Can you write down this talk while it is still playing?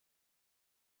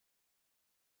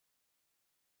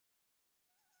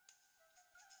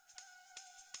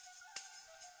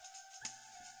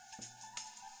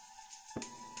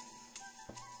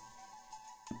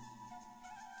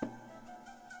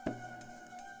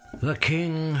The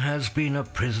king has been a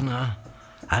prisoner,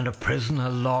 and a prisoner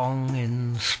long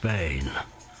in Spain,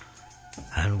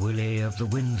 and Willy of the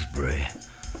Winsbury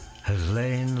has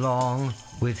lain long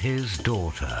with his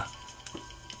daughter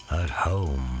at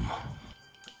home.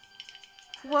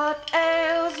 What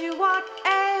ails you, my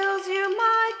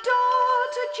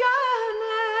daughter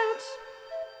Janet?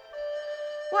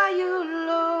 Why you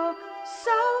look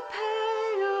so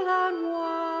pale and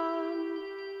wan?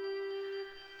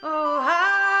 Oh,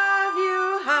 have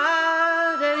you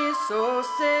had any sore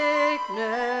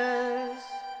sickness,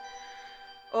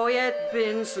 or yet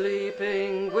been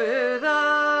sleeping with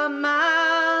a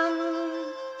man?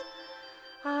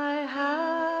 I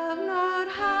have not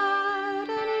had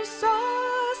any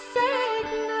sore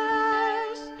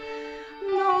sickness,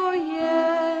 nor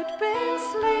yet been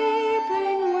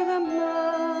sleeping with a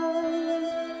man.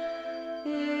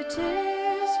 It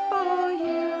is for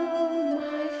you,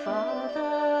 my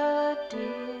father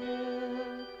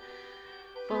dear,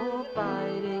 for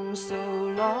biding so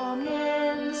long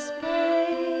in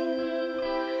Spain.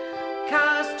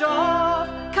 Cast off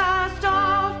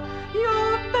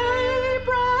your very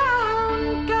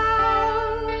brown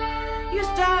gown. You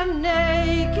stand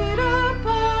naked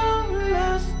upon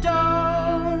the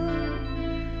stone,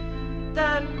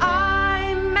 that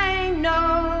I may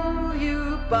know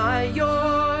you by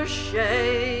your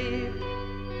shape,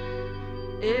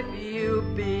 if you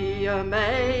be a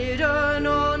maiden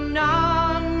or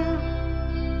none.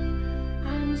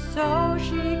 And so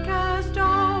she cast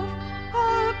off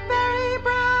her very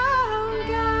brown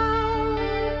gown.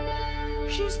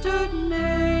 She stood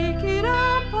naked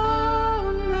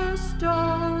upon the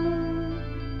stone.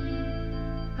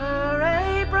 Her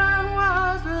apron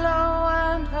was low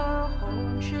and her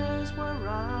haunches were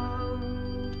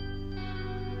round.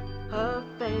 Her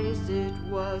face, it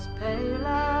was pale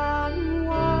and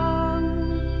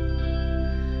wan.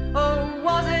 Oh,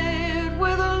 was it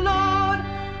with a lord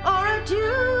or a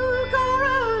duke or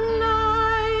a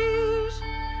knight,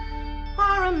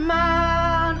 or a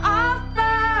man of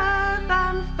birth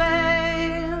and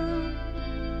fame?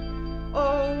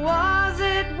 Or was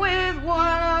it with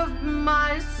one of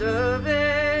my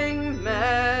serving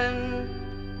men,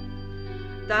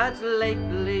 that's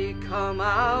lately come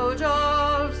out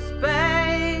of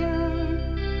Spain?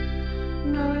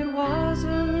 No, it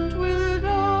wasn't with a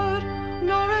lord,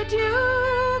 nor a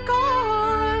duke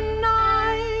or a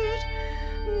knight,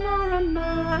 nor a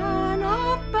man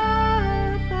of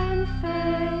birth and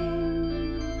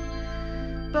fame,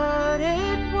 but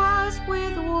it was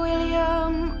with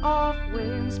William of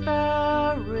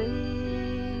Winsbury.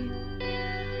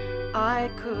 I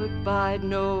could bide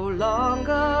no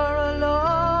longer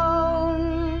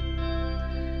alone,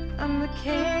 and the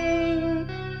king,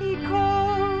 he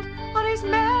called on his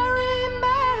merry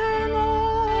men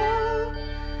all,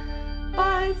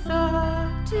 by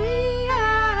 30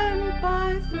 and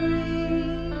by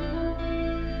 3,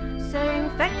 saying,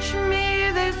 fetch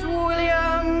me this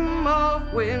William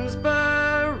of Winsbury,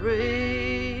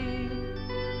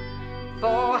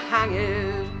 for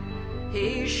hanged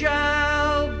he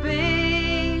shall be.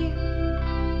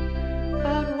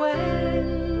 But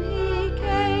when he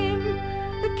came,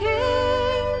 the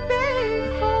king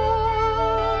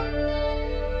before,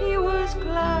 he was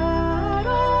clad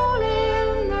all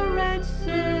in the red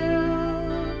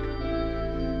silk.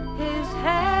 His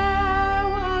hair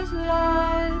was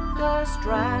like the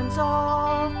strands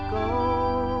of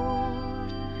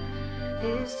gold.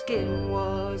 His skin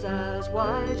was as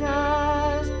white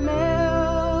as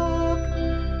milk.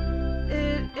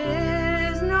 It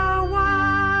is no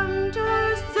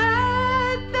wonder,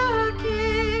 said the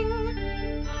king,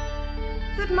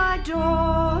 that my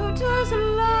daughter's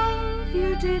love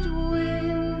you did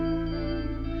win.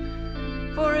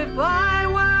 For if I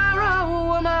were a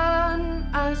woman,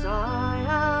 as I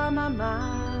am a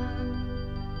man,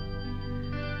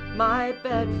 my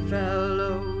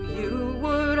bedfellow you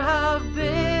would have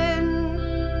been.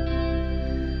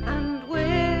 And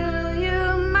will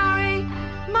you marry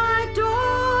my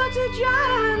daughter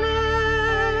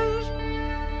Janet,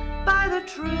 by the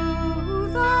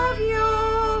truth of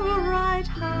your right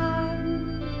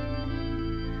hand?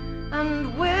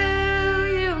 And will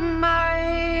you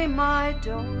marry my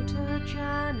daughter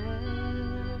Janet?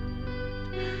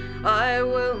 I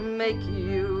will make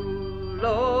you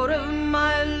lord of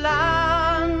my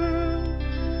land.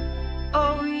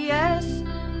 Oh yes,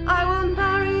 I will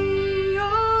marry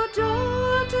your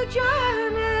daughter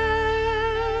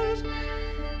Janet,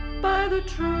 by the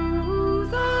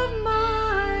truth of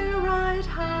my right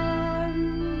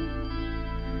hand.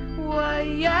 Why,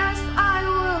 yes,